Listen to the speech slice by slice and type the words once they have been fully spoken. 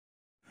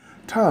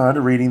Todd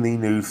reading the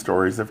news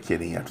stories of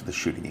Kenny after the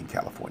shooting in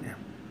California.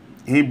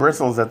 He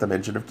bristles at the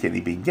mention of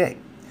Kenny being gay.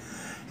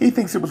 He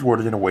thinks it was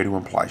worded in a way to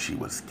imply she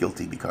was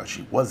guilty because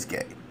she was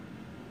gay.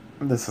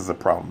 This is a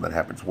problem that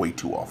happens way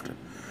too often.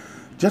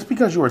 Just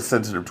because you are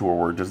sensitive to a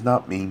word does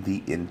not mean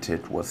the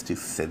intent was to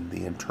send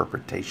the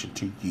interpretation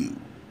to you.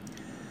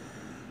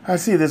 I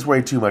see this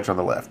way too much on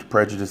the left.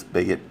 Prejudiced,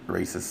 bigot,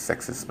 racist,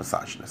 sexist,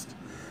 misogynist.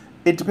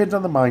 It depends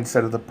on the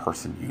mindset of the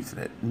person using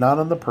it, not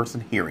on the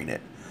person hearing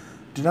it.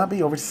 Do not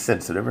be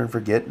oversensitive and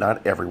forget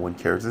not everyone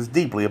cares as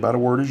deeply about a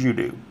word as you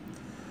do.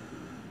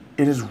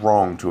 It is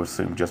wrong to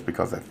assume just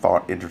because a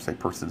thought enters a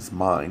person's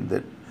mind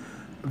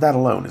that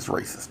alone is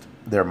racist.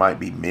 There might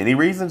be many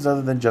reasons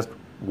other than just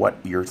what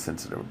you're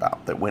sensitive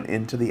about that went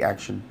into the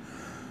action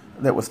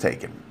that was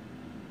taken.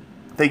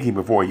 Thinking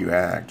before you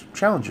act,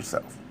 challenge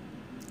yourself.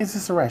 Is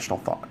this a rational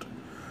thought?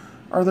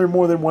 Are there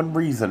more than one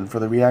reason for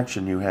the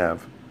reaction you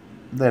have?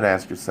 Then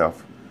ask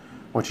yourself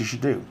what you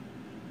should do.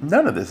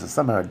 None of this is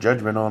somehow a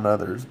judgment on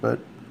others, but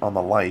on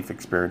the life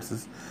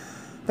experiences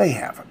they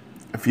have.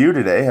 A few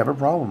today have a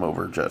problem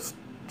over just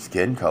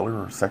skin color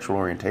or sexual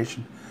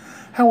orientation.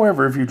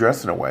 However, if you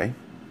dress in a way,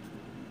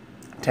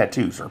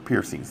 tattoos or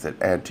piercings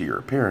that add to your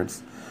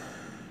appearance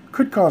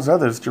could cause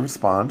others to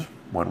respond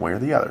one way or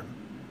the other.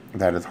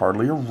 That is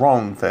hardly a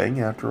wrong thing.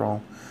 After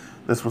all,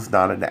 this was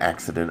not an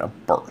accident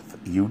of birth.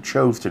 You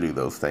chose to do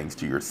those things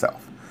to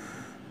yourself.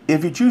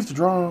 If you choose to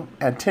draw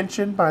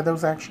attention by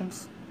those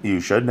actions, you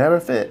shouldn't have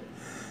a fit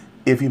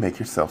if you make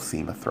yourself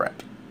seem a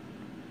threat.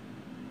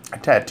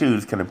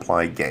 Tattoos can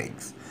imply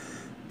gangs.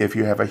 If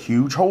you have a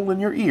huge hole in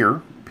your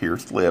ear,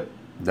 pierced lip,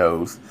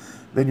 nose,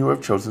 then you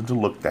have chosen to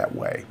look that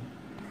way.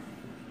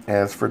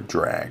 As for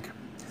drag,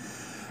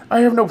 I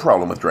have no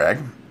problem with drag,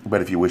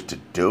 but if you wish to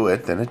do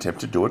it, then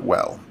attempt to do it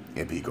well.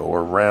 If you go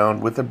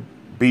around with a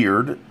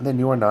beard, then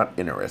you are not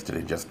interested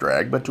in just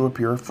drag, but to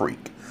appear a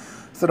freak.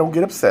 So don't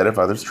get upset if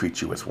others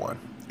treat you as one.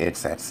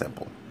 It's that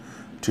simple.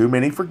 Too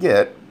many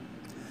forget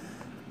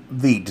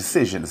the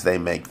decisions they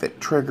make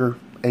that trigger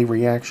a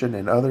reaction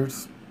in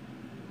others.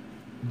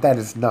 That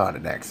is not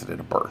an accident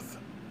of birth.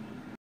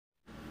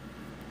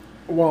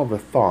 While the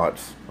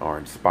thoughts are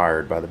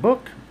inspired by the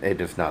book, it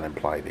does not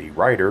imply the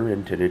writer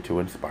intended to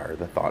inspire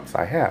the thoughts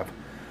I have.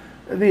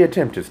 The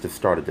attempt is to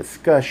start a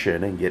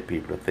discussion and get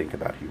people to think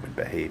about human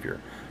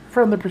behavior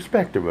from the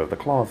perspective of the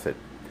closet.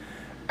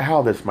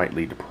 How this might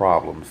lead to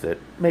problems that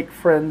make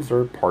friends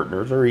or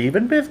partners or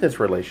even business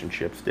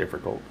relationships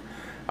difficult.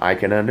 I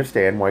can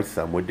understand why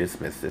some would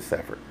dismiss this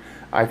effort.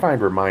 I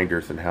find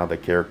reminders in how the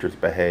characters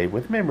behave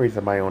with memories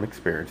of my own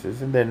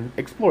experiences and then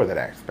explore that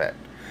aspect.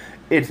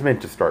 It's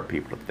meant to start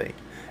people to think.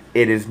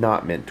 It is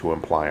not meant to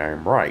imply I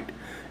am right.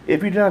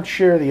 If you do not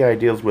share the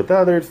ideals with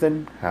others,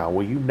 then how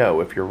will you know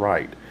if you're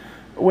right?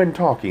 When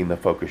talking, the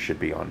focus should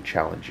be on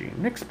challenging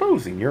and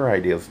exposing your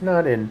ideals,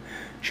 not in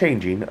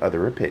changing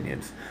other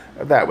opinions.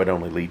 That would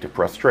only lead to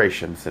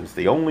frustration, since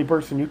the only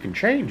person you can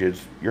change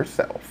is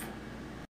yourself.